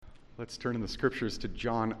Let's turn in the scriptures to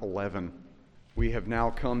John 11. We have now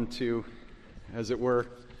come to, as it were,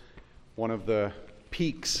 one of the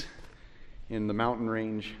peaks in the mountain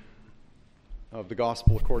range of the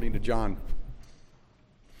gospel according to John.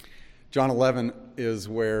 John 11 is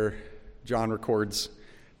where John records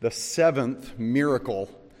the seventh miracle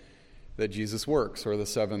that Jesus works, or the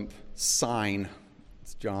seventh sign.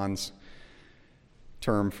 It's John's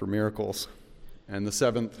term for miracles. And the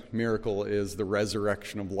seventh miracle is the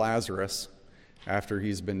resurrection of Lazarus after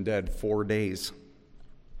he's been dead 4 days.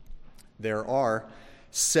 There are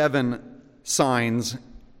 7 signs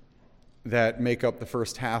that make up the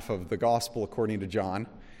first half of the gospel according to John.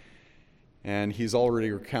 And he's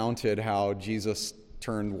already recounted how Jesus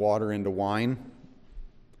turned water into wine.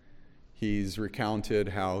 He's recounted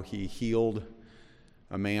how he healed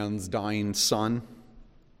a man's dying son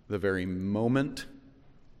the very moment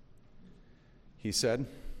he said.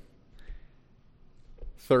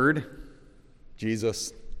 Third,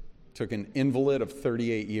 Jesus took an invalid of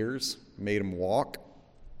 38 years, made him walk.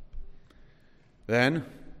 Then,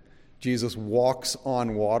 Jesus walks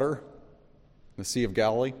on water in the Sea of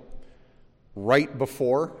Galilee. Right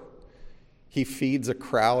before, he feeds a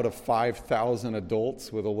crowd of 5,000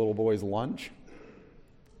 adults with a little boy's lunch.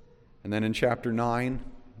 And then in chapter 9,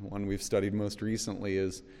 the one we've studied most recently,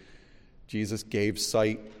 is Jesus gave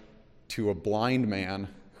sight to a blind man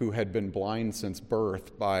who had been blind since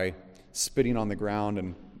birth by spitting on the ground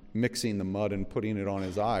and mixing the mud and putting it on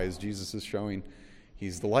his eyes. Jesus is showing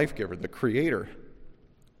he's the life giver, the creator.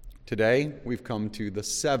 Today, we've come to the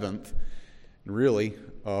seventh, really,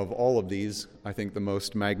 of all of these, I think the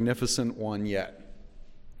most magnificent one yet.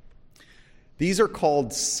 These are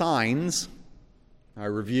called signs. I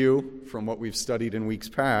review from what we've studied in weeks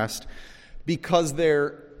past, because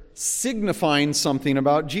they're signifying something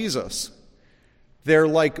about Jesus. They're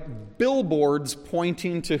like billboards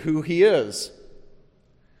pointing to who he is.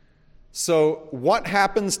 So what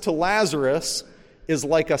happens to Lazarus is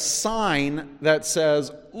like a sign that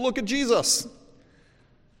says, look at Jesus.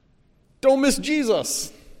 Don't miss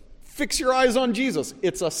Jesus. Fix your eyes on Jesus.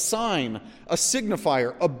 It's a sign, a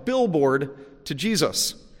signifier, a billboard to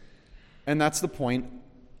Jesus. And that's the point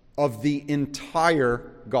of the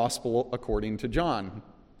entire gospel according to John.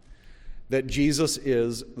 That Jesus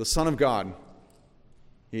is the Son of God.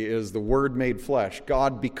 He is the Word made flesh,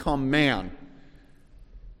 God become man.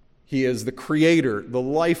 He is the Creator, the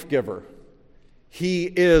life giver. He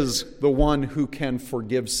is the one who can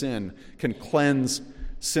forgive sin, can cleanse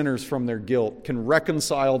sinners from their guilt, can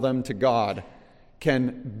reconcile them to God,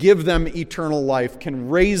 can give them eternal life, can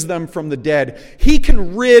raise them from the dead. He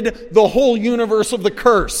can rid the whole universe of the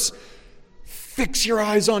curse. Fix your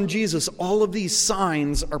eyes on Jesus. All of these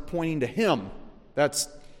signs are pointing to him. That's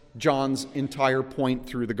John's entire point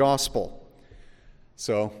through the gospel.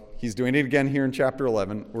 So he's doing it again here in chapter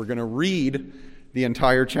 11. We're going to read the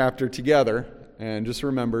entire chapter together. And just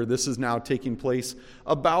remember, this is now taking place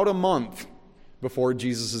about a month before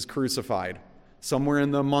Jesus is crucified. Somewhere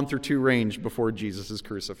in the month or two range before Jesus is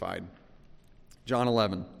crucified. John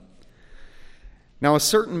 11. Now a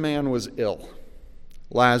certain man was ill,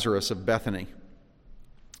 Lazarus of Bethany.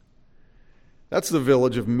 That's the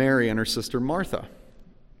village of Mary and her sister Martha.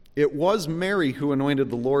 It was Mary who anointed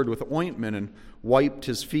the Lord with ointment and wiped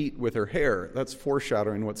his feet with her hair. That's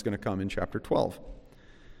foreshadowing what's going to come in chapter 12.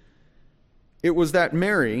 It was that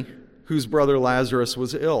Mary whose brother Lazarus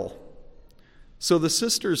was ill. So the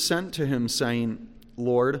sisters sent to him, saying,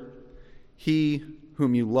 Lord, he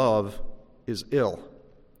whom you love is ill.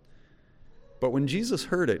 But when Jesus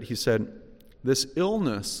heard it, he said, this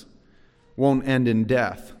illness won't end in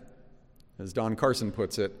death. As Don Carson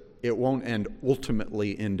puts it, it won't end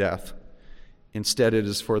ultimately in death. Instead, it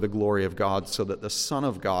is for the glory of God, so that the Son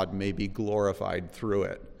of God may be glorified through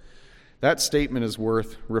it. That statement is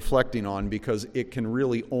worth reflecting on because it can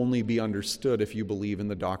really only be understood if you believe in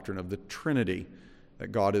the doctrine of the Trinity,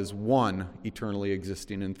 that God is one, eternally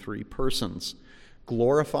existing in 3 persons.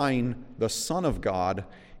 Glorifying the Son of God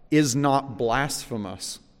is not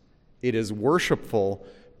blasphemous. It is worshipful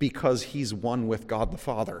because he's one with God the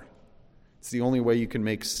Father. It's the only way you can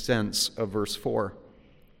make sense of verse 4.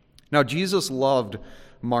 Now, Jesus loved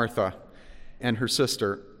Martha and her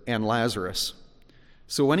sister and Lazarus.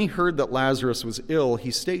 So when he heard that Lazarus was ill, he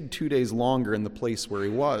stayed 2 days longer in the place where he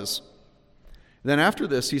was. Then after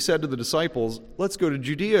this, he said to the disciples, let's go to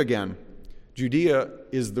Judea again. Judea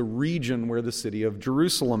is the region where the city of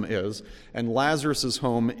Jerusalem is, and Lazarus'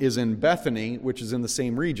 home is in Bethany, which is in the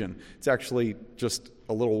same region. It's actually just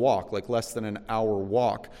a little walk, like less than an hour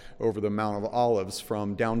walk over the Mount of Olives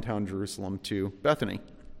from downtown Jerusalem to Bethany.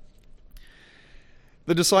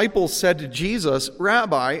 The disciples said to Jesus,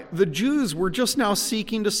 "Rabbi, the Jews were just now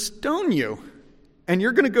seeking to stone you, and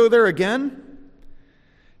you're going to go there again?"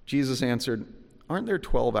 Jesus answered, "Aren't there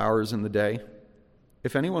 12 hours in the day?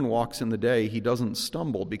 If anyone walks in the day, he doesn't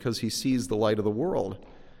stumble because he sees the light of the world.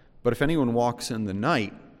 But if anyone walks in the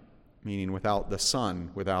night," meaning without the sun,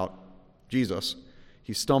 without Jesus,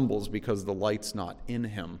 "he stumbles because the light's not in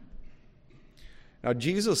him." Now,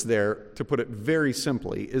 Jesus there, to put it very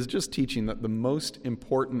simply, is just teaching that the most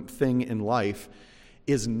important thing in life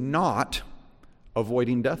is not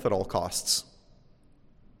avoiding death at all costs.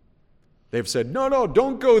 They've said, no,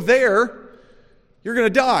 don't go there. You're going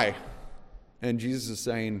to die. And Jesus is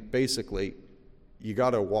saying, basically, you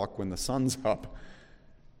got to walk when the sun's up.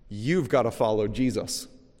 You've got to follow Jesus.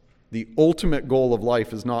 The ultimate goal of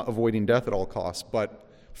life is not avoiding death at all costs, but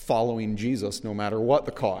following Jesus no matter what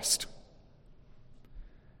the cost.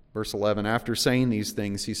 Verse 11, after saying these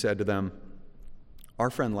things, he said to them, "Our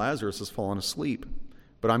friend Lazarus has fallen asleep,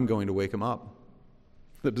 but I'm going to wake him up."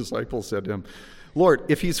 The disciples said to him, "Lord,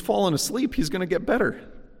 if he's fallen asleep, he's going to get better."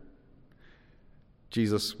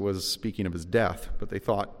 Jesus was speaking of his death, but they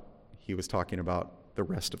thought he was talking about the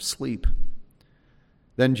rest of sleep.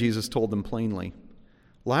 Then Jesus told them plainly,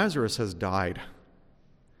 "Lazarus has died,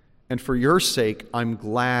 and for your sake I'm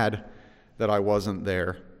glad that I wasn't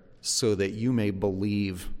there, so that you may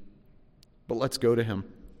believe. But let's go to him."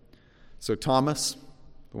 So Thomas,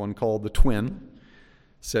 the one called the twin,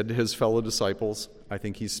 said to his fellow disciples, I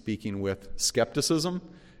think he's speaking with skepticism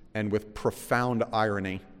and with profound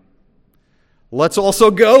irony, "Let's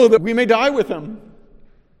also go that we may die with him."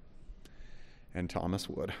 And Thomas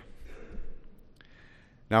would.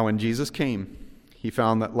 Now when Jesus came, he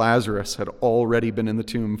found that Lazarus had already been in the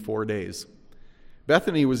tomb 4 days.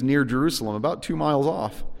 Bethany was near Jerusalem, about 2 miles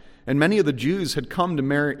off, and many of the Jews had come to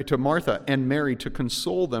Martha and Mary to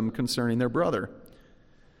console them concerning their brother.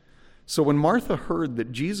 So when Martha heard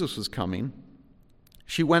that Jesus was coming,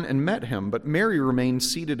 she went and met him, but Mary remained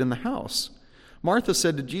seated in the house. Martha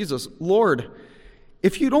said to Jesus, "Lord,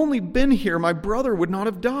 if you'd only been here, my brother would not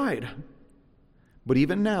have died. But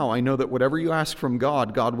even now I know that whatever you ask from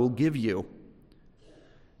God, God will give you."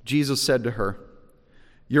 Jesus said to her,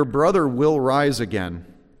 "Your brother will rise again."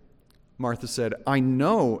 Martha said, "I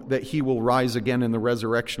know that he will rise again in the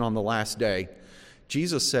resurrection on the last day."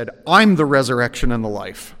 Jesus said, "I'm the resurrection and the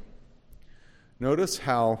life." Notice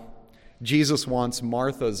how Jesus wants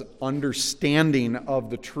Martha's understanding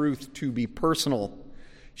of the truth to be personal.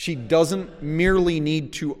 She doesn't merely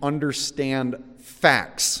need to understand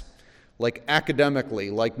facts, like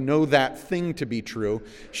academically, like know that thing to be true.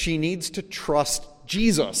 She needs to trust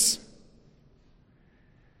Jesus.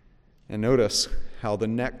 And notice how the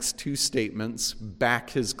next two statements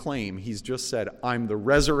back his claim. He's just said, "I'm the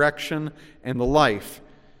resurrection and the life."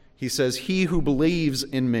 He says, "He who believes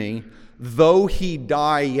in me, though he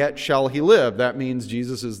die, yet shall he live." That means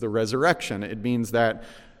Jesus is the resurrection. It means that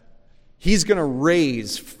he's going to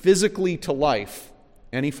raise physically to life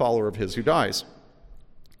any follower of his who dies.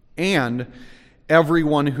 "And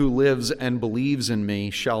everyone who lives and believes in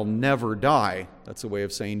me shall never die." That's a way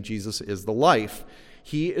of saying Jesus is the life.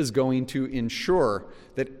 He is going to ensure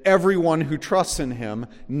that everyone who trusts in him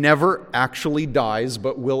never actually dies,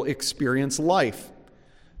 but will experience life.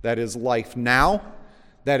 That is life now,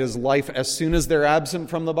 that is life as soon as they're absent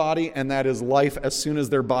from the body, and that is life as soon as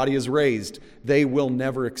their body is raised. They will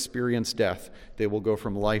never experience death. They will go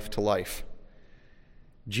from life to life.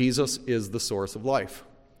 Jesus is the source of life.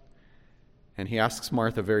 And he asks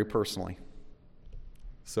Martha very personally,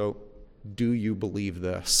 "So, do you believe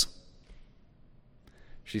this?"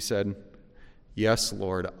 She said, "Yes,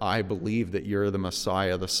 Lord, I believe that you're the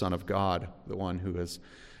Messiah, the Son of God, the one who has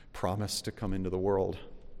promised to come into the world."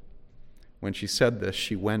 When she said this,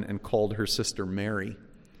 she went and called her sister Mary,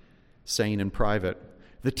 saying in private,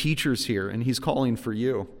 "The teacher's here, and he's calling for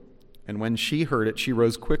you." And when she heard it, she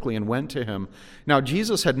rose quickly and went to him. Now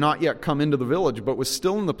Jesus had not yet come into the village, but was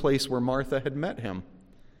still in the place where Martha had met him.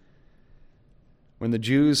 When the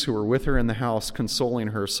Jews who were with her in the house, consoling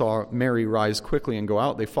her, saw Mary rise quickly and go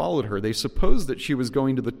out, they followed her. They supposed that she was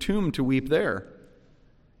going to the tomb to weep there.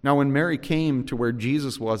 Now when Mary came to where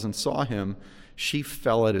Jesus was and saw him, she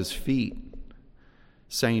fell at his feet,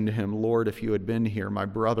 saying to him, "Lord, if you had been here, my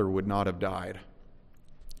brother would not have died."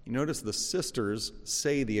 You notice the sisters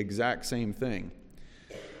say the exact same thing.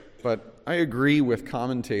 But I agree with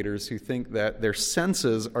commentators who think that their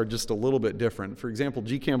senses are just a little bit different. For example,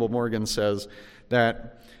 G. Campbell Morgan says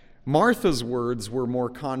that Martha's words were more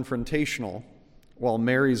confrontational, while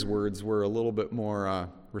Mary's words were a little bit more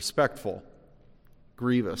respectful,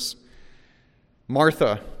 grievous.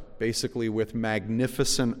 Martha, basically with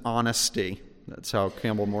magnificent honesty, That's how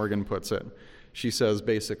Campbell Morgan puts it. She says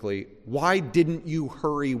basically, why didn't you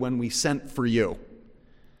hurry when we sent for you?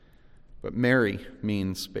 But Mary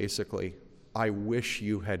means basically, I wish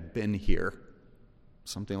you had been here.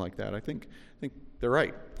 Something like that. I think they're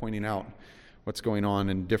right, pointing out what's going on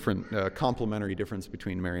in different complementary difference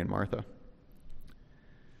between Mary and Martha.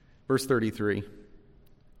 Verse 33.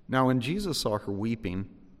 Now when Jesus saw her weeping,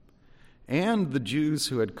 and the Jews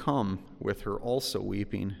who had come with her also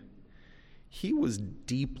weeping, he was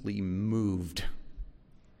deeply moved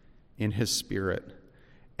in his spirit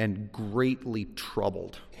and greatly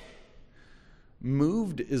troubled.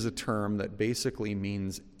 Moved is a term that basically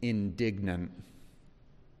means indignant.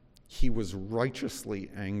 He was righteously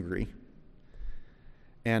angry.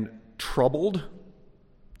 And troubled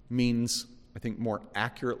means, I think more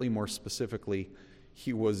accurately, more specifically,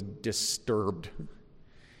 he was disturbed.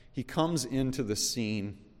 He comes into the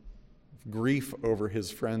scene, grief over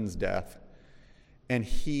his friend's death, and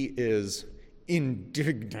he is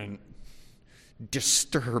indignant,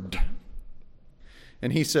 disturbed.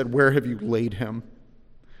 And he said, "Where have you laid him?"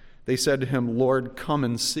 They said to him, "Lord, come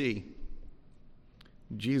and see."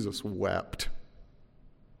 Jesus wept.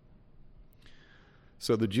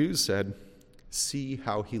 So the Jews said, "See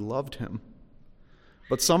how he loved him."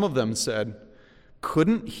 But some of them said,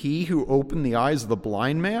 "Couldn't he who opened the eyes of the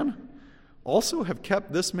blind man also have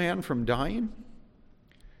kept this man from dying?"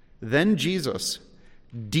 Then Jesus,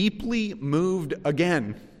 deeply moved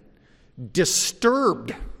again,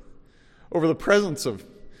 disturbed over the presence of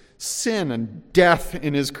sin and death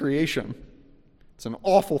in his creation. It's an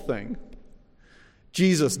awful thing.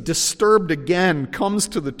 Jesus, disturbed again, comes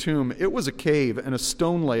to the tomb. It was a cave, and a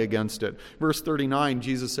stone lay against it. Verse 39,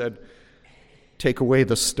 Jesus said, "Take away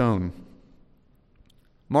the stone."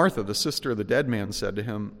 Martha, the sister of the dead man, said to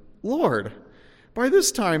him, "Lord, by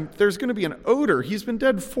this time there's going to be an odor. He's been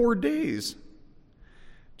dead 4 days."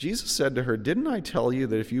 Jesus said to her, "Didn't I tell you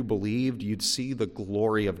that if you believed, you'd see the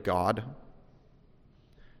glory of God?"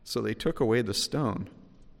 So they took away the stone.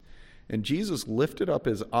 And Jesus lifted up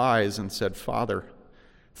his eyes and said, "Father,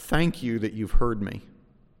 thank you that you've heard me.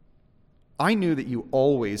 I knew that you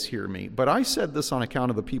always hear me, but I said this on account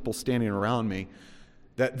of the people standing around me,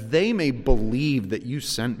 that they may believe that you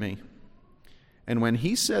sent me." And when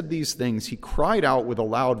he said these things, he cried out with a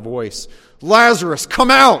loud voice, "Lazarus, come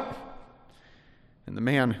out!" And the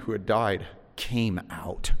man who had died came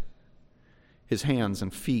out, his hands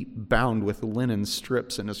and feet bound with linen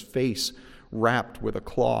strips and his face wrapped with a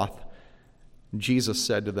cloth. Jesus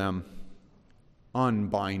said to them,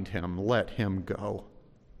 "Unbind him, let him go."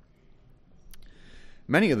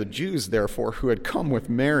 Many of the Jews, therefore, who had come with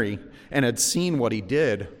Mary and had seen what he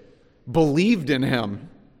did, believed in him.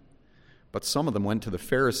 But some of them went to the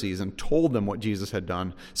Pharisees and told them what Jesus had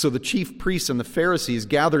done. So the chief priests and the Pharisees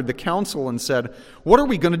gathered the council and said, "What are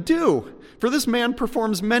we going to do? For this man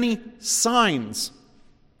performs many signs."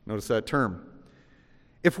 Notice that term.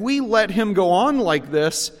 "If we let him go on like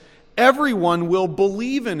this, everyone will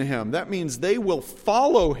believe in him." That means they will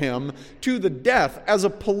follow him to the death as a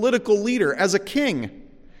political leader, as a king.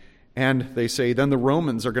 And they say, then the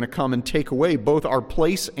Romans are going to come and take away both our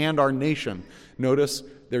place and our nation. Notice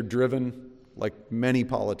they're driven, like many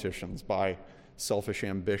politicians, by selfish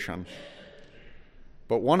ambition.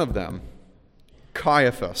 But one of them,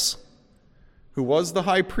 Caiaphas, who was the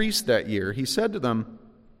high priest that year, he said to them,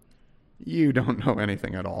 "You don't know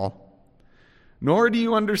anything at all. Nor do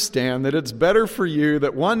you understand that it's better for you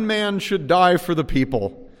that one man should die for the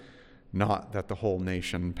people, not that the whole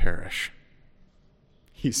nation perish."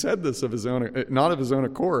 He said this of his own, not of his own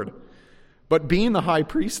accord. But being the high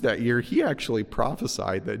priest that year, he actually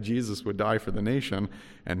prophesied that Jesus would die for the nation,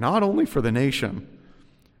 and not only for the nation,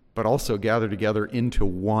 but also gather together into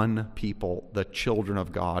one people, the children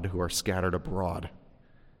of God who are scattered abroad.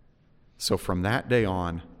 So from that day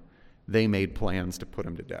on, they made plans to put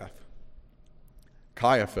him to death.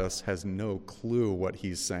 Caiaphas has no clue what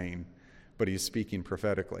he's saying, but he's speaking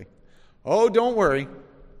prophetically. "Oh, don't worry.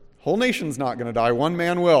 Whole nation's not going to die. One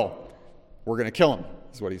man will. We're going to kill him,"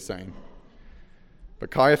 is what he's saying. But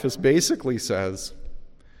Caiaphas basically says,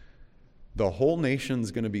 the whole nation's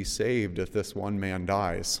going to be saved if this one man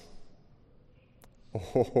dies.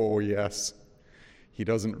 Oh, yes. He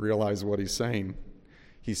doesn't realize what he's saying.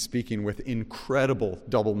 He's speaking with incredible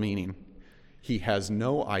double meaning. He has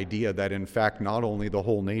no idea that, in fact, not only the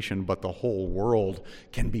whole nation, but the whole world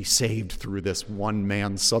can be saved through this one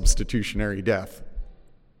man's substitutionary death.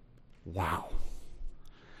 Wow.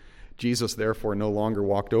 Jesus, therefore, no longer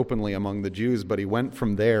walked openly among the Jews, but he went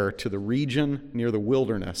from there to the region near the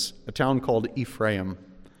wilderness, a town called Ephraim,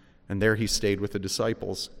 and there he stayed with the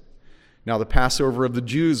disciples. Now the Passover of the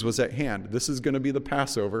Jews was at hand. This is going to be the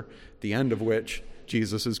Passover, the end of which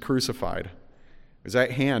Jesus is crucified. It was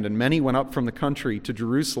at hand, and many went up from the country to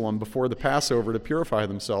Jerusalem before the Passover to purify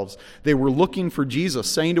themselves. They were looking for Jesus,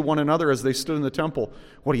 saying to one another as they stood in the temple,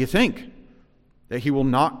 "What do you think? That he will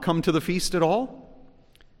not come to the feast at all?"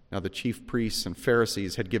 Now the chief priests and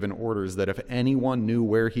Pharisees had given orders that if anyone knew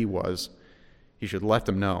where he was, he should let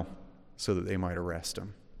them know so that they might arrest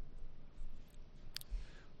him.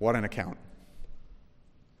 What an account.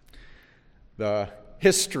 The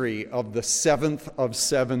history of the seventh of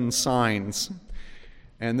seven signs.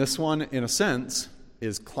 And this one, in a sense,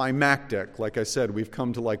 is climactic. Like I said, we've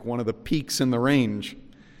come to like one of the peaks in the range.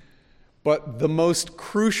 But the most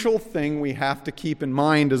crucial thing we have to keep in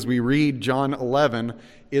mind as we read John 11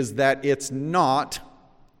 is that it's not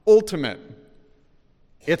ultimate.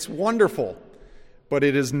 It's wonderful, but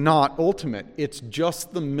it is not ultimate. It's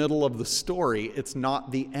just the middle of the story. It's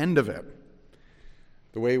not the end of it.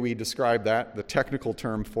 The way we describe that, the technical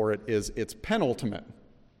term for it is it's penultimate.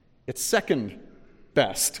 It's second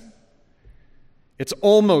best. It's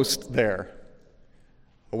almost there.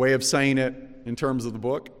 A way of saying it in terms of the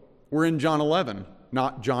book, we're in John 11,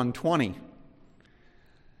 not John 20.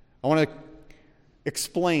 I want to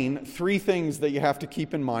explain three things that you have to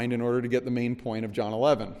keep in mind in order to get the main point of John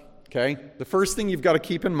 11. Okay? The first thing you've got to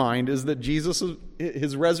keep in mind is that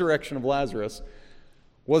his resurrection of Lazarus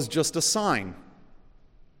was just a sign.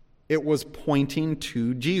 It was pointing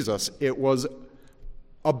to Jesus. It was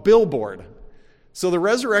a billboard. So the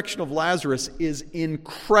resurrection of Lazarus is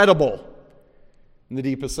incredible in the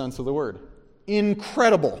deepest sense of the word.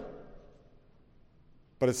 Incredible.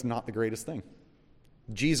 But it's not the greatest thing.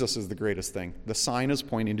 Jesus is the greatest thing. The sign is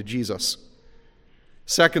pointing to Jesus.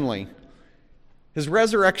 Secondly, his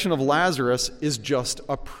resurrection of Lazarus is just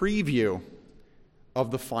a preview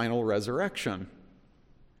of the final resurrection.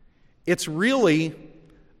 It's really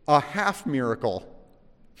a half miracle.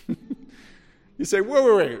 You say,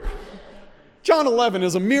 wait. John 11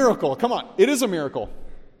 is a miracle. Come on, it is a miracle.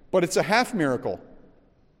 But it's a half miracle.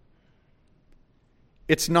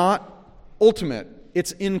 It's not ultimate.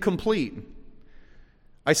 It's incomplete.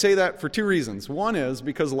 I say that for two reasons. One is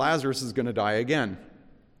because Lazarus is going to die again.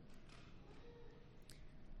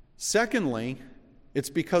 Secondly,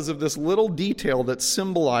 it's because of this little detail that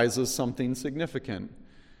symbolizes something significant.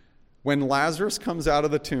 When Lazarus comes out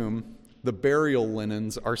of the tomb, the burial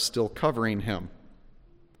linens are still covering him.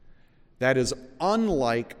 That is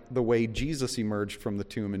unlike the way Jesus emerged from the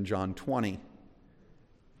tomb in John 20,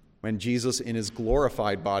 when Jesus in his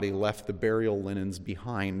glorified body left the burial linens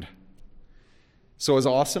behind. So as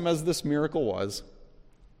awesome as this miracle was,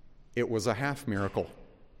 it was a half miracle.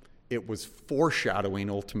 It was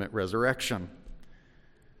foreshadowing ultimate resurrection.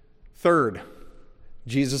 Third,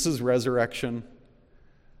 Jesus' resurrection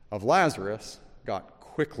of Lazarus got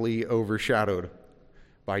quickly overshadowed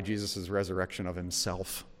by Jesus' resurrection of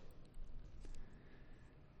himself.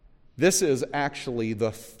 This is actually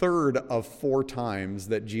the third of 4 times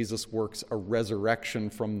that Jesus works a resurrection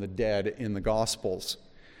from the dead in the Gospels.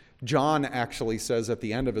 John actually says at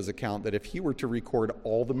the end of his account that if he were to record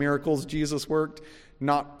all the miracles Jesus worked,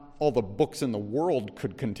 not all the books in the world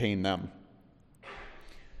could contain them.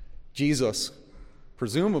 Jesus,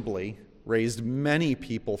 presumably, raised many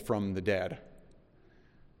people from the dead.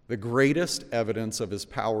 The greatest evidence of his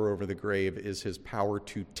power over the grave is his power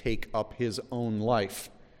to take up his own life,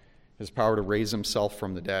 his power to raise himself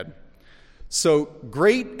from the dead. So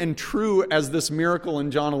great and true as this miracle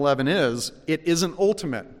in John 11 is, it isn't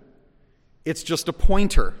ultimate. It's just a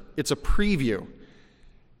pointer. It's a preview.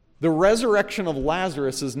 The resurrection of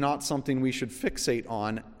Lazarus is not something we should fixate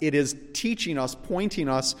on. It is teaching us, pointing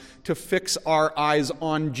us to fix our eyes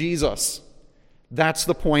on Jesus. That's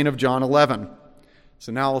the point of John 11.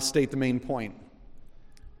 So now I'll state the main point.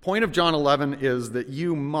 Point of John 11 is that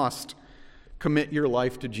you must commit your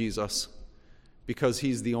life to Jesus because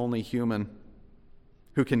he's the only human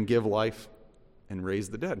who can give life and raise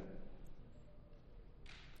the dead.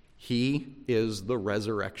 He is the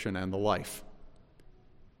resurrection and the life.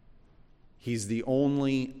 He's the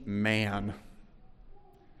only man,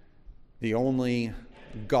 the only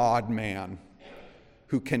God-man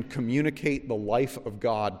who can communicate the life of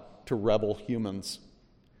God to rebel humans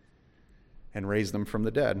and raise them from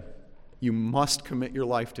the dead. You must commit your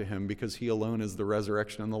life to him because he alone is the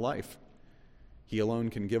resurrection and the life. He alone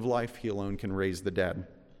can give life. He alone can raise the dead.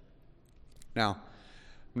 Now,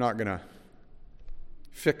 I'm not going to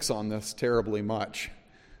fix on this terribly much,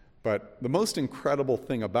 but the most incredible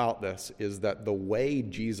thing about this is that the way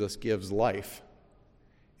Jesus gives life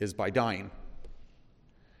is by dying.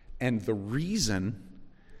 And the reason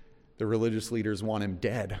the religious leaders want him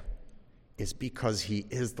dead is because he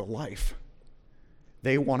is the life.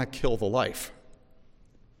 They want to kill the life.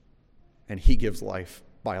 And he gives life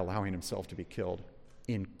by allowing himself to be killed.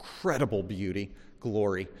 Incredible beauty,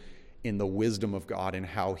 glory in the wisdom of God and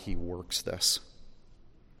how he works this.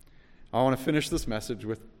 I want to finish this message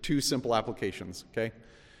with two simple applications, okay?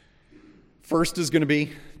 First is going to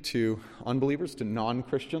be to unbelievers, to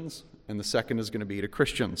non-Christians, and the second is going to be to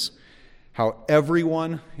Christians. How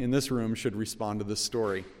everyone in this room should respond to this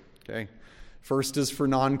story, okay? First is for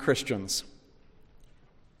non-Christians.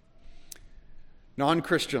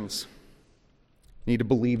 Non-Christians need to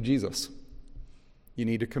believe Jesus. You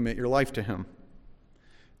need to commit your life to him.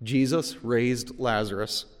 Jesus raised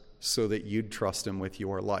Lazarus so that you'd trust him with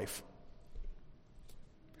your life.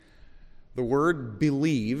 The word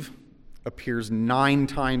believe appears 9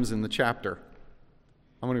 times in the chapter.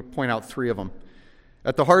 I'm going to point out 3 of them.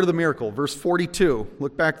 At the heart of the miracle, verse 42,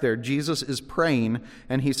 look back there. Jesus is praying,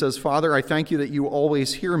 and he says, Father, I thank you that you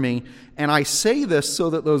always hear me, and I say this so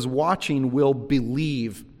that those watching will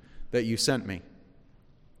believe that you sent me.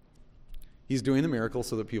 He's doing the miracle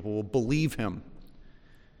so that people will believe him.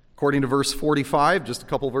 According to verse 45, just a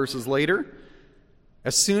couple verses later,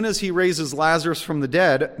 as soon as he raises Lazarus from the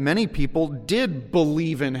dead, many people did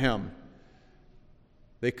believe in him.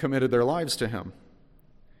 They committed their lives to him.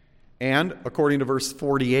 And according to verse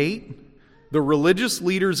 48, the religious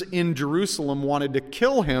leaders in Jerusalem wanted to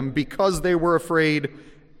kill him because they were afraid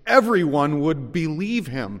everyone would believe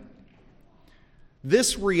him.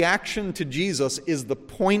 This reaction to Jesus is the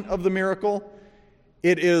point of the miracle.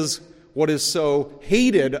 It is what is so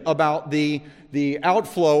hated about the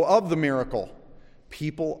outflow of the miracle.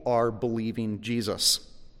 People are believing Jesus.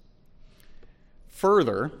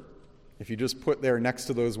 Further, if you just put there next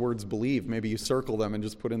to those words believe, maybe you circle them and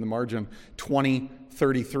just put in the margin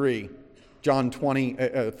 20:33. John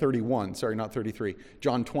 20:31. Sorry, not 33.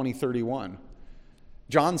 John 20:31.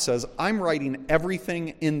 John says, I'm writing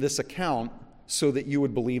everything in this account so that you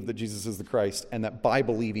would believe that Jesus is the Christ, and that by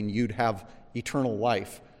believing you'd have eternal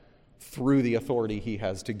life through the authority he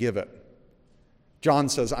has to give it. John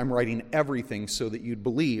says, I'm writing everything so that you'd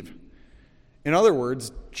believe. In other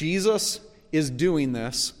words, Jesus is doing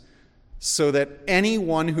this so that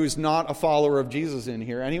anyone who's not a follower of Jesus in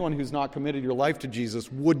here, anyone who's not committed your life to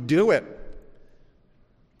Jesus, would do it.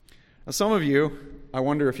 Now, some of you, I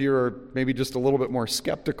wonder if you're maybe just a little bit more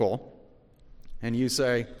skeptical, and you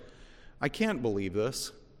say, I can't believe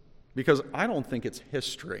this because I don't think it's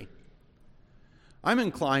history. I'm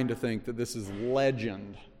inclined to think that this is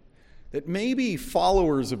legend, that maybe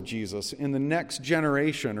followers of Jesus in the next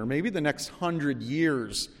generation or maybe the next 100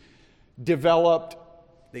 years developed,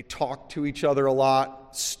 they talked to each other a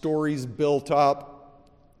lot, stories built up,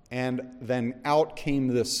 and then out came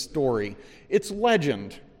this story. It's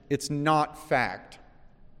legend. It's not fact.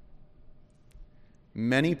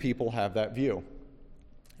 Many people have that view.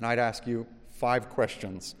 And I'd ask you 5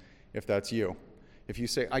 questions if that's you. If you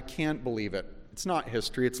say, I can't believe it, it's not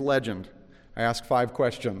history, it's legend. I ask 5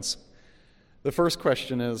 questions. The first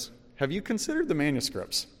question is, have you considered the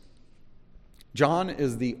manuscripts? John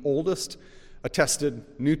is the oldest attested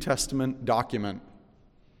New Testament document.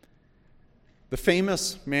 The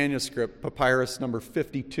famous manuscript, papyrus number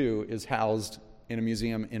 52, is housed in a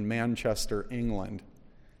museum in Manchester, England.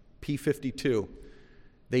 P52.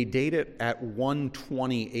 They date it at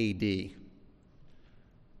 120 AD.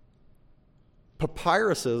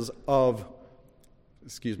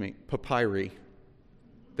 Papyri,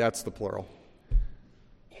 that's the plural,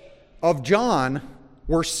 of John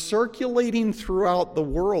were circulating throughout the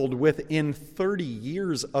world within 30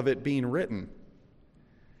 years of it being written.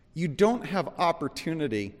 You don't have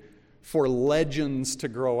opportunity for legends to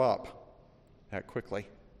grow up that quickly.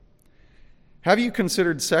 Have you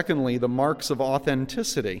considered, secondly, the marks of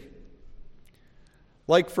authenticity?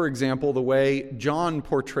 Like, for example, the way John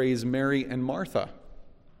portrays Mary and Martha.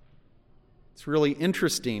 It's really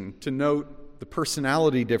interesting to note the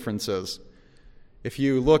personality differences. If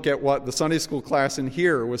you look at what the Sunday school class in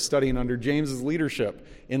here was studying under James's leadership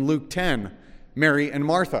in Luke 10, Mary and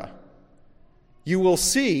Martha, you will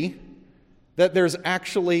see that there's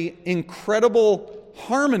actually incredible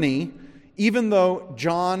harmony, even though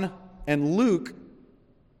John and Luke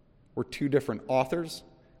were 2 different authors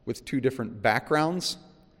with 2 different backgrounds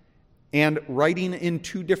and writing in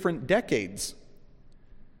 2 different decades.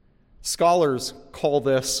 Scholars call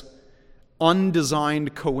this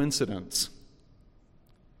undesigned coincidence.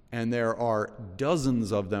 And there are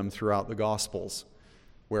dozens of them throughout the Gospels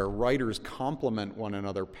where writers complement one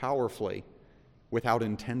another powerfully without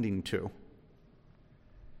intending to.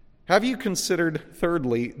 Have you considered,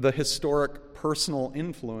 thirdly, the historic personal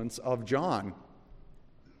influence of John?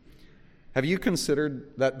 Have you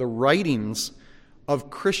considered that the writings of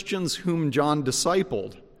Christians whom John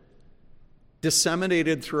discipled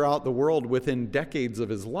disseminated throughout the world within decades of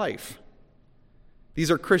his life?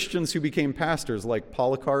 These are Christians who became pastors, like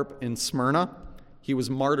Polycarp in Smyrna. He was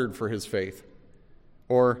martyred for his faith.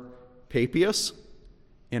 Or Papias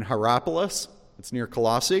in Hierapolis, it's near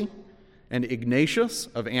Colossae, and Ignatius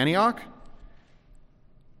of Antioch.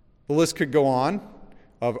 The list could go on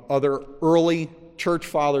of other early church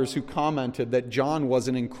fathers who commented that John was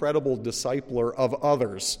an incredible discipler of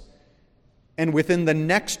others. And within the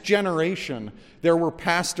next generation, there were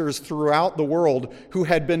pastors throughout the world who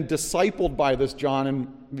had been discipled by this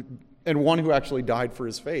John, and one who actually died for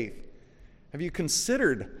his faith. Have you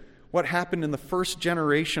considered what happened in the first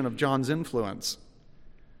generation of John's influence?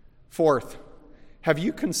 Fourth, have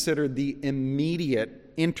you considered the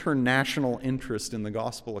immediate international interest in the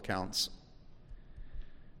gospel accounts?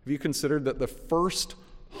 Have you considered that the first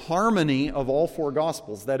harmony of all four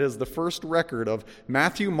Gospels, that is, the first record of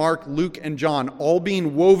Matthew, Mark, Luke, and John, all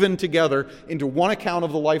being woven together into one account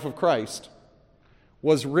of the life of Christ,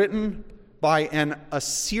 was written by an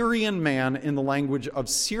Assyrian man in the language of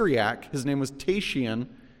Syriac? His name was Tatian,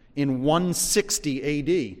 in 160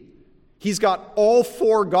 A.D. He's got all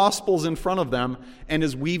four Gospels in front of them and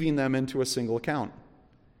is weaving them into a single account.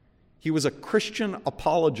 He was a Christian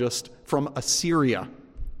apologist from Assyria.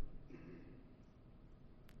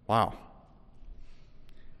 Wow.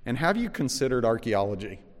 And have you considered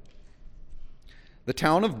archaeology? The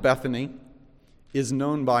town of Bethany is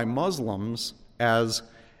known by Muslims as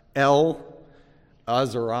El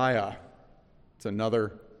Azariah. It's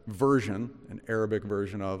another version, an Arabic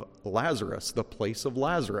version of Lazarus, the place of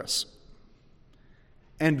Lazarus.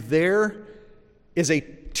 And there is a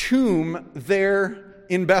tomb there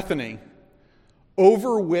in Bethany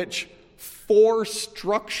over which 4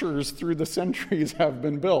 structures through the centuries have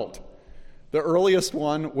been built. The earliest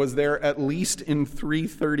one was there at least in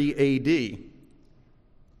 330 A.D.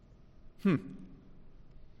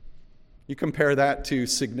 You compare that to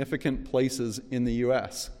significant places in the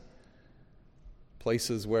U.S.,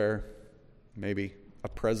 places where maybe a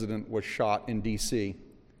president was shot in D.C.,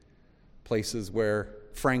 places where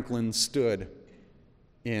Franklin stood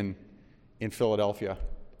in Philadelphia,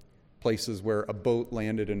 places where a boat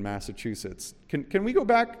landed in Massachusetts. Can we go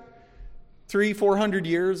back 300-400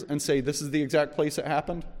 years and say this is the exact place it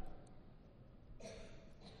happened?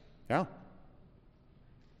 Yeah.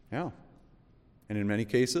 And in many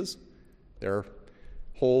cases, there are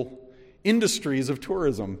whole industries of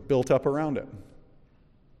tourism built up around it.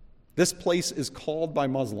 This place is called by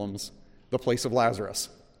Muslims the place of Lazarus.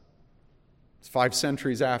 It's 5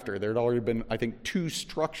 centuries after. There had already been, I think, 2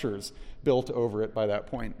 structures built over it by that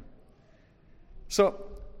point. So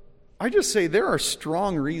I just say there are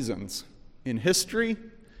strong reasons in history,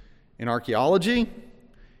 in archaeology,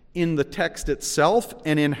 in the text itself,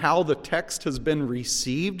 and in how the text has been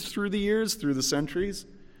received through the years, through the centuries.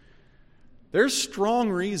 There's strong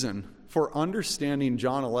reason for understanding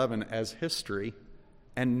John 11 as history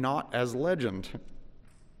and not as legend.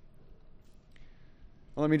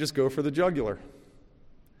 Well, let me just go for the jugular.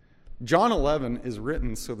 John 11 is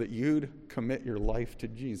written so that you'd commit your life to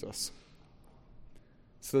Jesus,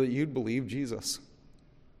 so that you'd believe Jesus.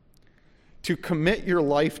 To commit your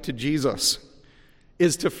life to Jesus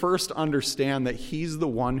is to first understand that he's the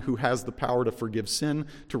one who has the power to forgive sin,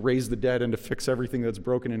 to raise the dead, and to fix everything that's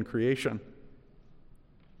broken in creation.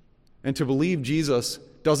 And to believe Jesus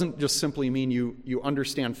doesn't just simply mean you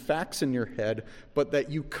understand facts in your head, but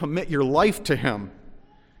that you commit your life to him,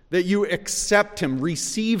 that you accept him,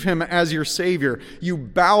 receive him as your Savior, you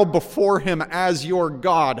bow before him as your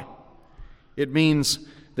God. It means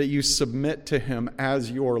that you submit to him as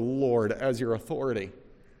your Lord, as your authority.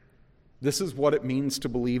 This is what it means to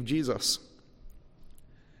believe Jesus.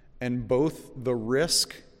 And both the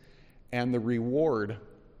risk and the reward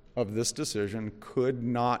of this decision could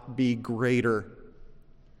not be greater.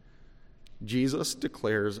 Jesus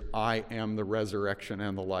declares, "I am the resurrection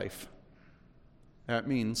and the life." That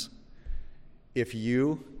means if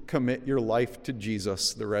you commit your life to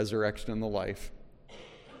Jesus, the resurrection and the life,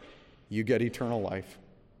 you get eternal life.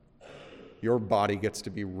 Your body gets to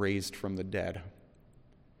be raised from the dead,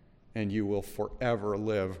 and you will forever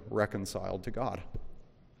live reconciled to God.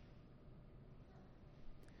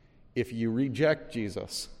 If you reject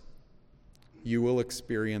Jesus, you will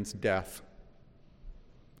experience death.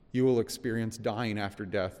 You will experience dying after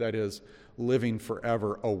death, that is, living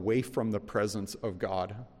forever away from the presence of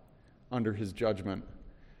God under his judgment.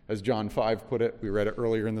 As John 5 put it, we read it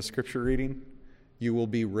earlier in the scripture reading, you will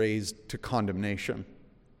be raised to condemnation.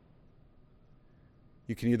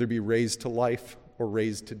 You can either be raised to life or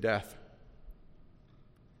raised to death.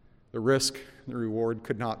 The risk, the reward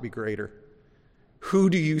could not be greater. Who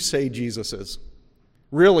do you say Jesus is?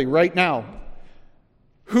 Really, right now,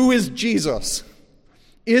 who is Jesus?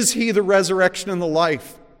 Is he the resurrection and the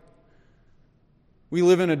life? We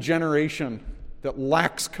live in a generation that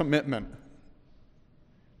lacks commitment.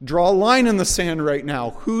 Draw a line in the sand right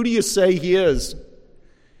now. Who do you say he is?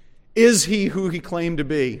 Is he who he claimed to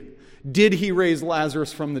be? Did he raise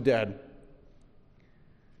Lazarus from the dead?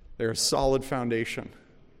 There's a solid foundation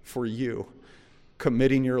for you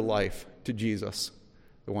committing your life to Jesus,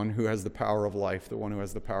 the one who has the power of life, the one who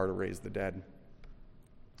has the power to raise the dead.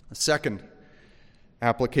 The second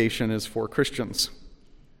application is for Christians.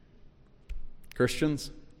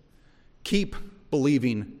 Christians, keep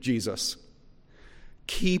believing Jesus.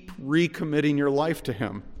 Keep recommitting your life to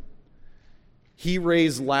him. He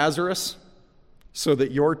raised Lazarus so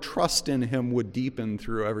that your trust in him would deepen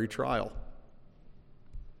through every trial.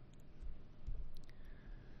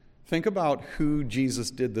 Think about who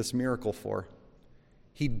Jesus did this miracle for.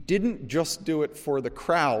 He didn't just do it for the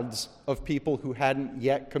crowds of people who hadn't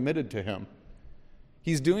yet committed to him.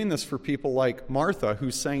 He's doing this for people like Martha,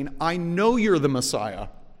 who's saying, I know you're the Messiah.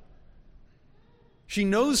 She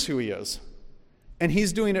knows who he is. And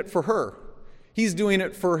he's doing it for her. He's doing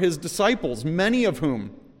it for his disciples, many of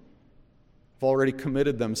whom have already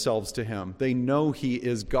committed themselves to him. They know he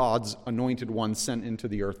is God's anointed one sent into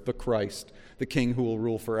the earth, the Christ, the King who will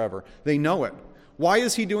rule forever. They know it. Why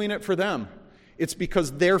is he doing it for them? It's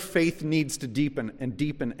because their faith needs to deepen and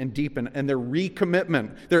deepen and deepen, and their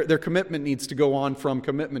recommitment, their commitment needs to go on from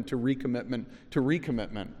commitment to recommitment to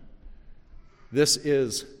recommitment. This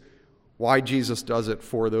is why Jesus does it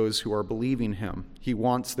for those who are believing him. He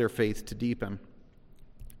wants their faith to deepen.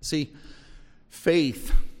 See,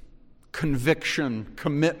 faith, conviction,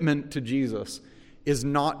 commitment to Jesus is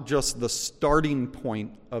not just the starting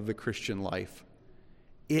point of the Christian life.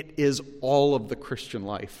 It is all of the Christian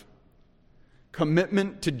life.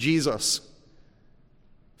 Commitment to Jesus,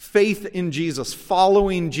 faith in Jesus,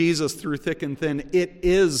 following Jesus through thick and thin, it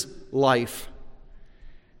is life.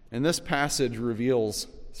 And this passage reveals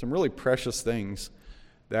some really precious things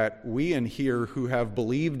that we in here who have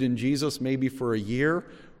believed in Jesus maybe for a year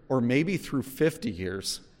or maybe through 50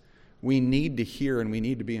 years, we need to hear and we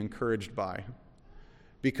need to be encouraged by.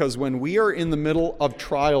 Because when we are in the middle of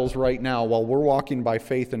trials right now, while we're walking by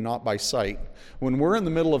faith and not by sight, when we're in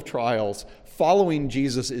the middle of trials, following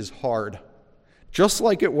Jesus is hard, just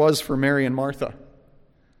like it was for Mary and Martha.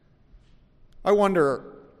 I wonder,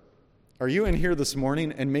 are you in here this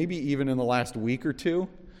morning, and maybe even in the last week or two,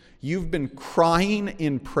 you've been crying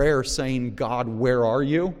in prayer saying, God, where are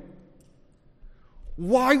you?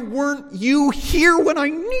 Why weren't you here when I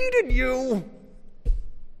needed you?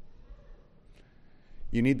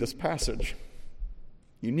 You need this passage.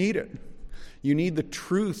 You need it. You need the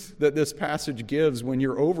truth that this passage gives when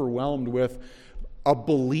you're overwhelmed with a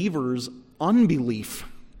believer's unbelief.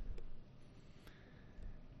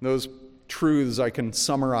 Those truths I can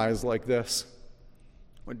summarize like this.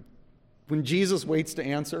 When Jesus waits to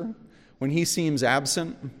answer, when he seems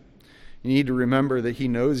absent, you need to remember that he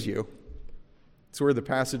knows you. It's where the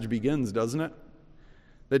passage begins, doesn't it?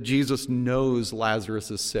 That Jesus knows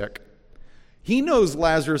Lazarus is sick. He knows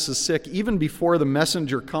Lazarus is sick even before the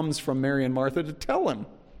messenger comes from Mary and Martha to tell him.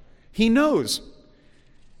 He knows.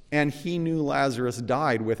 And he knew Lazarus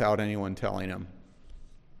died without anyone telling him.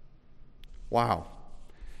 Wow.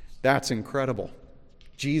 That's incredible.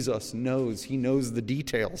 Jesus knows. He knows the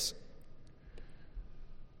details.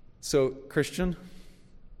 So, Christian,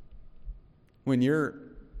 when you're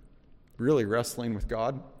really wrestling with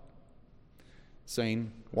God,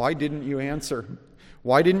 saying, why didn't you answer?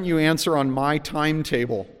 Why didn't you answer on my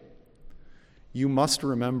timetable? You must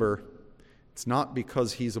remember, it's not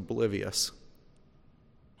because he's oblivious.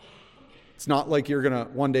 It's not like you're going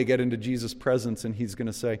to one day get into Jesus' presence and he's going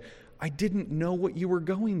to say, I didn't know what you were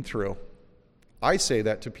going through. I say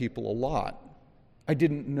that to people a lot. I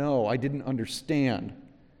didn't know. I didn't understand.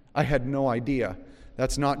 I had no idea.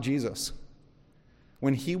 That's not Jesus.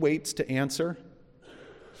 When he waits to answer,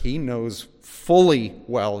 he knows fully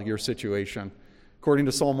well your situation. According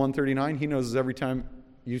to Psalm 139, he knows every time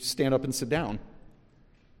you stand up and sit down.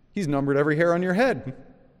 He's numbered every hair on your head.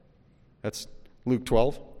 That's Luke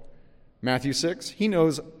 12. Matthew 6, he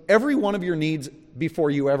knows every one of your needs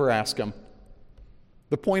before you ever ask him.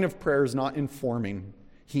 The point of prayer is not informing.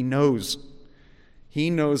 He knows. He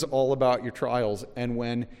knows all about your trials. And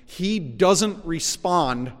when he doesn't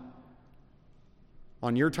respond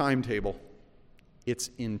on your timetable, it's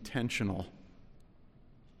intentional.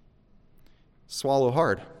 Swallow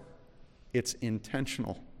hard. It's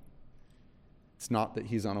intentional. It's not that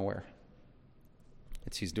he's unaware.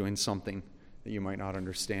 He's doing something that you might not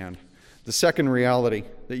understand. The second reality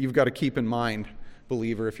that you've got to keep in mind,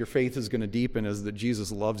 believer, if your faith is going to deepen, is that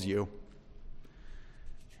Jesus loves you.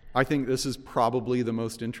 I think this is probably the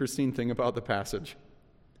most interesting thing about the passage.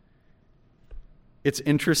 It's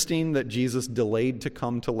interesting that Jesus delayed to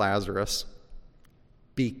come to Lazarus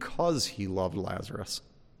because he loved Lazarus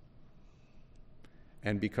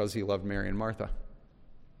and because he loved Mary and Martha.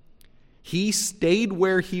 He stayed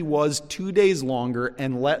where he was 2 days longer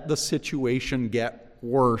and let the situation get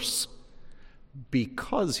worse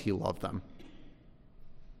because he loved them.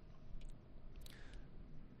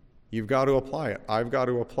 You've got to apply it. I've got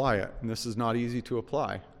to apply it. And this is not easy to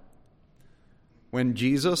apply. When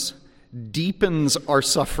Jesus deepens our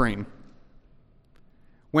suffering,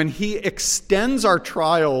 when he extends our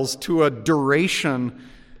trials to a duration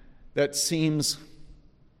that seems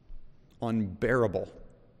unbearable,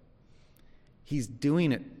 he's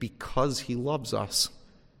doing it because he loves us.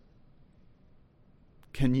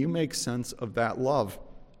 Can you make sense of that love?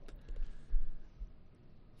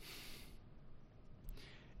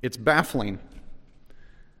 It's baffling,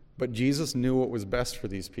 but Jesus knew what was best for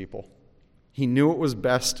these people. He knew what was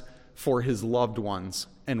best for his loved ones,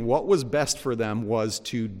 and what was best for them was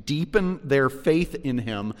to deepen their faith in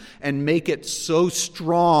him and make it so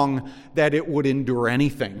strong that it would endure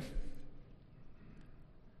anything,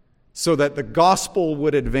 so that the gospel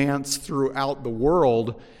would advance throughout the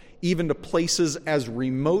world, even to places as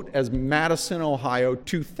remote as Madison, Ohio,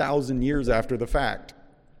 2,000 years after the fact.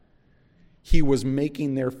 He was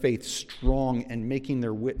making their faith strong and making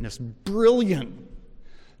their witness brilliant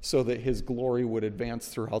so that his glory would advance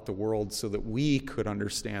throughout the world, so that we could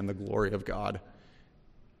understand the glory of God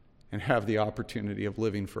and have the opportunity of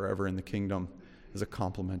living forever in the kingdom as a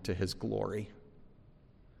complement to his glory.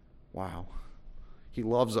 Wow. He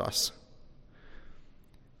loves us.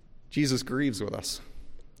 Jesus grieves with us.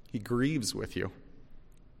 He grieves with you.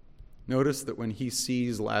 Notice that when he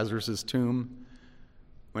sees Lazarus' tomb,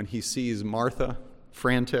 when he sees Martha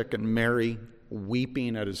frantic and Mary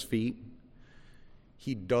weeping at his feet,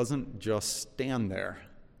 he doesn't just stand there.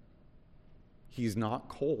 He's not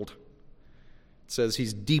cold. It says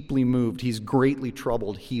he's deeply moved. He's greatly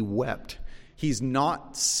troubled. He wept. He's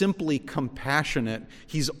not simply compassionate.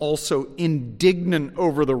 He's also indignant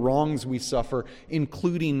over the wrongs we suffer,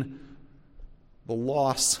 including the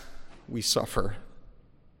loss we suffer.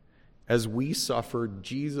 As we suffer,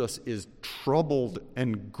 Jesus is troubled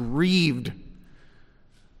and grieved.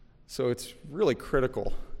 So it's really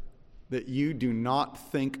critical that you do not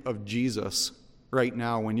think of Jesus right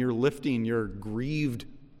now when you're lifting your grieved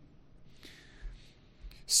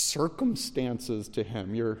circumstances to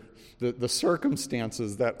him, the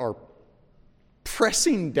circumstances that are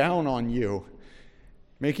pressing down on you,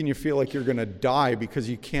 making you feel like you're going to die because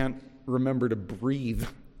you can't remember to breathe.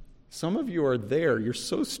 Some of you are there. You're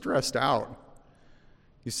so stressed out.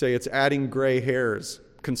 You say it's adding gray hairs,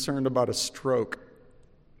 concerned about a stroke.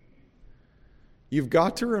 You've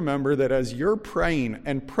got to remember that as you're praying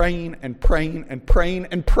and praying and praying and praying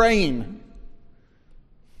and praying,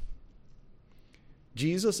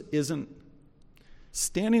 Jesus isn't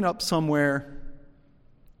standing up somewhere,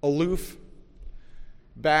 aloof,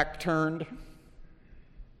 back turned.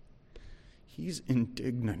 He's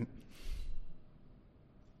indignant.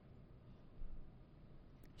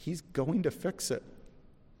 He's going to fix it.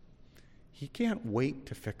 He can't wait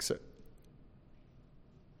to fix it.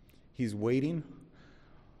 He's waiting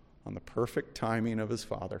on the perfect timing of his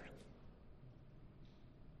Father.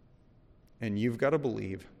 And you've got to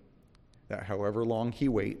believe that however long he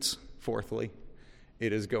waits, fourthly,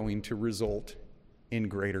 it is going to result in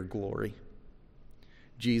greater glory.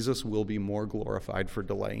 Jesus will be more glorified for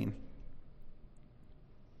delaying.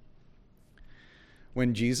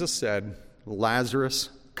 When Jesus said, "Lazarus,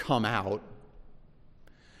 come out,"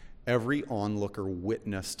 every onlooker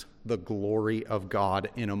witnessed the glory of God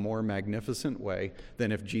in a more magnificent way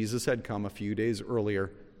than if Jesus had come a few days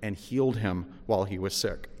earlier and healed him while he was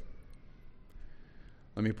sick.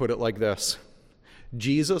 Let me put it like this.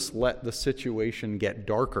 Jesus let the situation get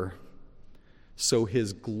darker so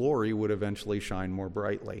his glory would eventually shine more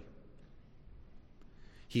brightly.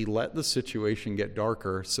 He let the situation get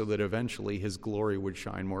darker so that eventually his glory would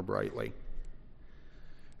shine more brightly.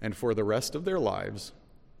 And for the rest of their lives,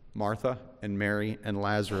 Martha and Mary and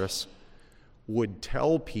Lazarus would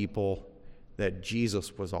tell people that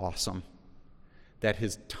Jesus was awesome, that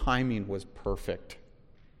his timing was perfect,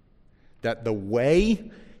 that the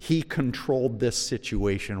way he controlled this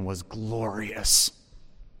situation was glorious.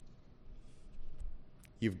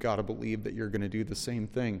 You've got to believe that you're going to do the same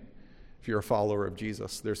thing if you're a follower of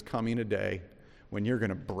Jesus. There's coming a day when you're going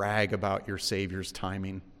to brag about your Savior's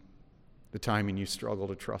timing, the timing you struggle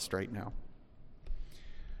to trust right now.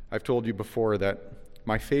 I've told you before that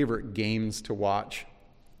my favorite games to watch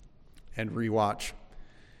and rewatch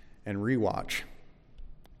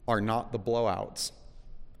are not the blowouts.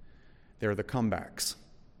 They're the comebacks.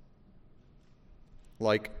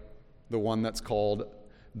 Like the one that's called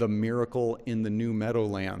The Miracle in the New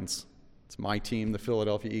Meadowlands. It's my team, the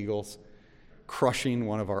Philadelphia Eagles, crushing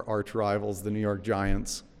one of our arch rivals, the New York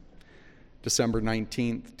Giants. December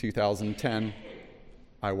 19th, 2010,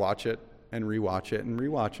 I watch it and rewatch it and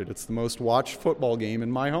rewatch it. It's the most watched football game in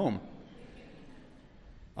my home.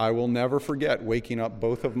 I will never forget waking up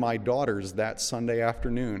both of my daughters that Sunday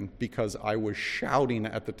afternoon because I was shouting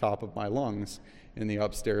at the top of my lungs in the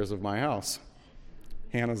upstairs of my house.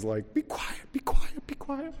 Hannah's like, "Be quiet, be quiet, be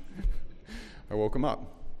quiet." I woke them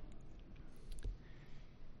up.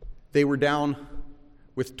 They were down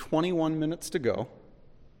with 21 minutes to go.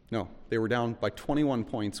 No, they were down by 21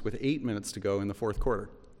 points with 8 minutes to go in the fourth quarter.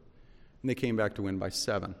 And they came back to win by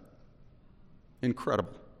 7.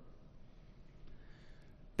 Incredible.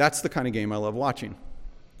 That's the kind of game I love watching.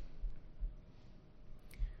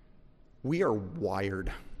 We are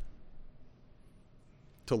wired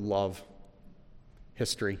to love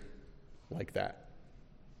history like that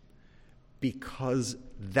because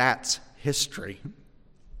that's history.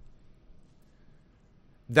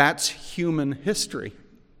 That's human history.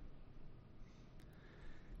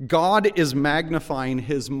 God is magnifying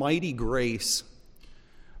his mighty grace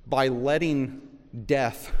by letting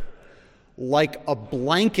death, like a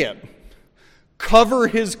blanket, cover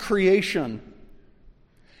his creation,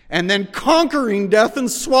 and then conquering death and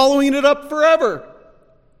swallowing it up forever.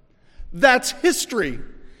 That's history.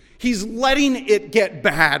 He's letting it get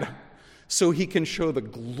bad so he can show the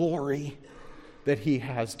glory that he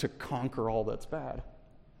has to conquer all that's bad.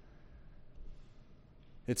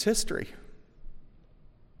 It's history.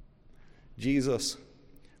 Jesus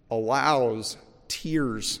allows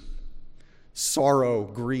tears, sorrow,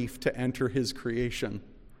 grief to enter his creation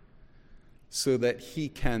so that he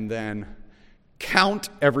can then count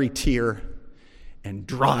every tear and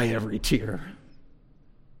dry every tear.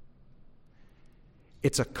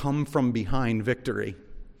 It's a come from behind victory.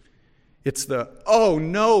 It's the, oh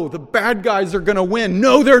no, the bad guys are going to win.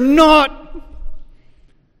 No, they're not.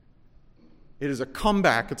 It is a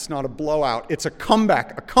comeback. It's not a blowout. It's a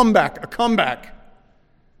comeback, a comeback, a comeback.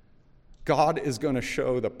 God is going to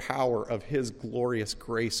show the power of his glorious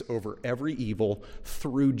grace over every evil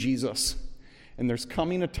through Jesus. And there's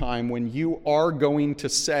coming a time when you are going to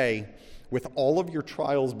say, with all of your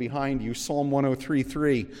trials behind you, Psalm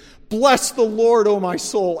 103:3, "Bless the Lord, O my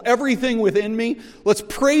soul, everything within me. Let's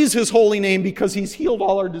praise his holy name because he's healed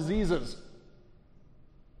all our diseases."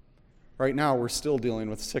 Right now, we're still dealing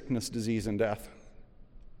with sickness, disease, and death.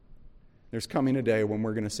 There's coming a day when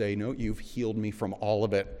we're going to say, "No, you've healed me from all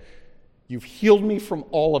of it. You've healed me from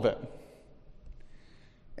all of it."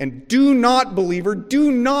 And do not, believer, do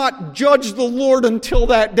not judge the Lord until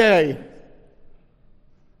that day.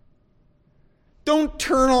 Don't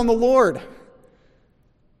turn on the Lord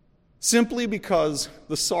simply because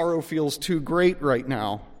the sorrow feels too great right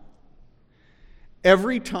now.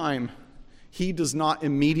 Every time he does not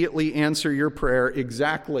immediately answer your prayer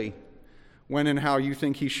exactly when and how you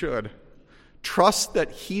think he should, trust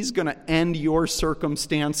that he's going to end your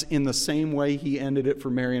circumstance in the same way he ended it for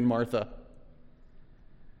Mary and Martha.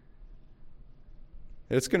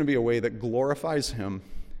 It's going to be a way that glorifies him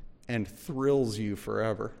and thrills you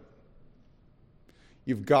forever.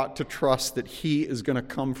 You've got to trust that he is going to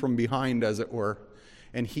come from behind, as it were,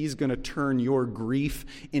 and he's going to turn your grief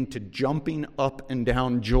into jumping up and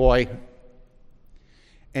down joy.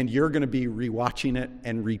 And you're going to be rewatching it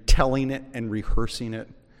and retelling it and rehearsing it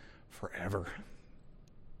forever.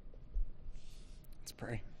 Let's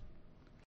pray.